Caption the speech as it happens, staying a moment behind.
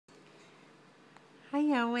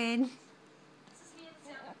Hi, Owen.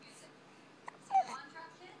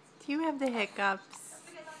 Do you have the hiccups?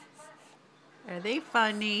 Are they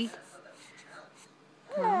funny?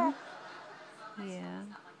 Huh? Yeah.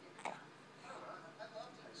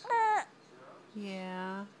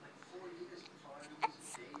 Yeah.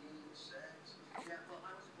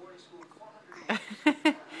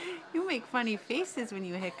 You make funny faces when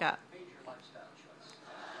you hiccup.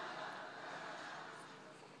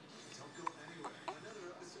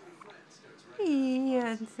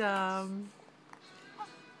 Handsome.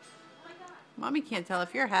 Mommy can't tell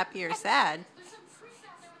if you're happy or sad.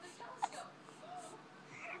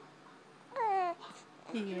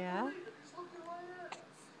 Yeah.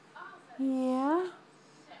 Yeah.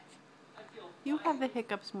 You have the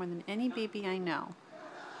hiccups more than any baby I know.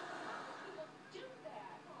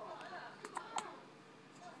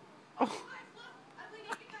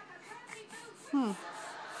 Oh.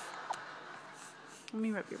 Let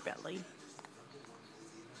me rub your belly.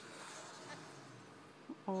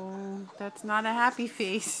 Oh, that's not a happy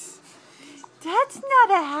face. That's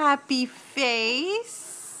not a happy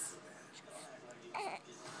face.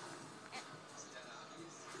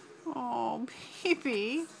 Oh,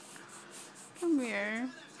 baby. Come here.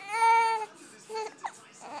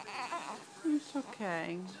 It's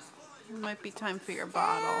okay. It might be time for your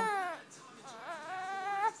bottle.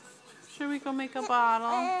 Should we go make a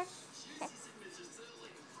bottle?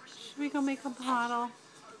 Should we go make a bottle?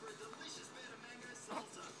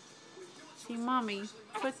 See, Mommy,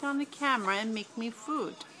 put down the camera and make me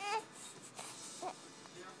food.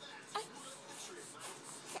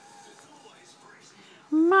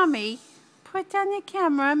 Mommy, put down the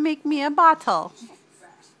camera and make me a bottle.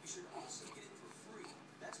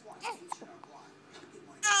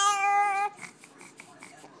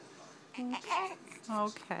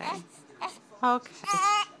 Okay. Okay.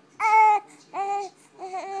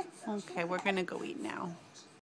 Okay, we're gonna go eat now.